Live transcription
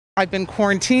I've been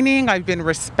quarantining, I've been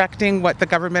respecting what the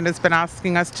government has been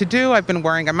asking us to do. I've been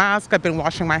wearing a mask, I've been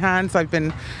washing my hands, I've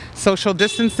been social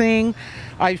distancing.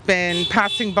 I've been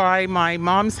passing by my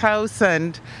mom's house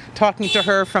and talking to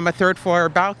her from a third floor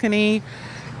balcony,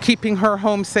 keeping her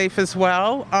home safe as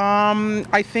well.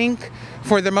 I think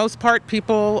for the most part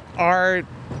people are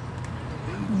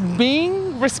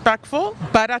being respectful,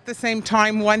 but at the same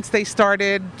time, once they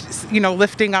started,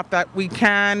 lifting up that we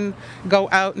can go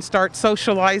out and start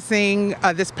socializing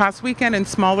this past weekend in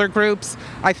smaller groups,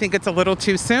 I think it's a little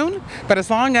too soon. But as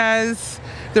long as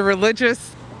the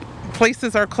religious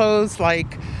places are closed,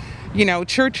 like,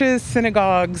 churches,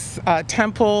 synagogues,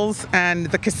 temples, and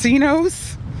the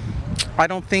casinos, I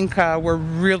don't think we're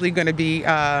really going to be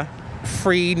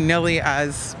free nilly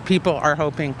as people are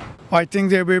hoping. I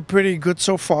think they've been pretty good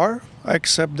so far,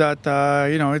 except that,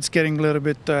 it's getting a little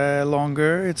bit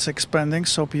longer. It's expanding,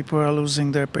 so people are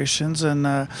losing their patience. And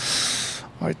I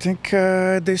think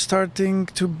they're starting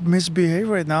to misbehave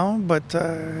right now, but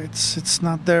it's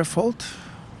not their fault.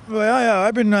 Well, yeah,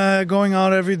 I've been going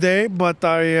out every day, but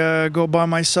I go by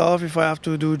myself. If I have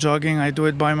to do jogging, I do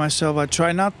it by myself. I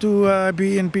try not to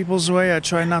be in people's way. I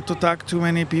try not to talk to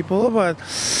many people, but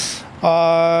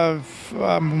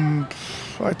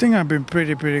I think I've been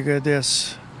pretty good,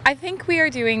 yes. I think we are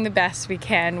doing the best we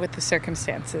can with the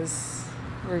circumstances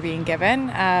we're being given.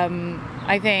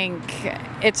 I think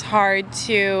it's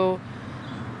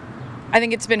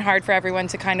been hard for everyone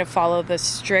to kind of follow the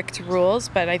strict rules,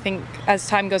 but I think as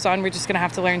time goes on, we're just going to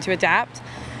have to learn to adapt.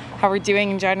 How we're doing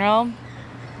in general,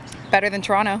 better than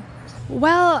Toronto.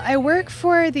 Well, I work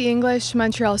for the English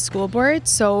Montreal School Board,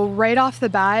 so right off the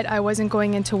bat, I wasn't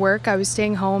going into work. I was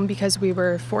staying home because we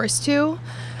were forced to,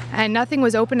 and nothing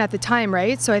was open at the time,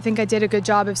 right? So I think I did a good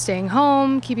job of staying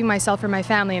home, keeping myself from my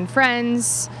family and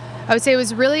friends. I would say it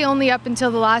was really only up until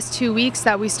the last 2 weeks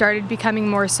that we started becoming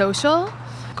more social,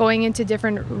 going into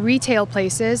different retail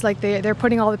places. Like they're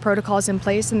putting all the protocols in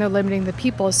place and they're limiting the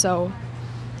people, so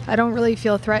I don't really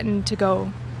feel threatened to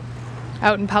go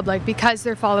out in public because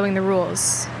they're following the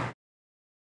rules.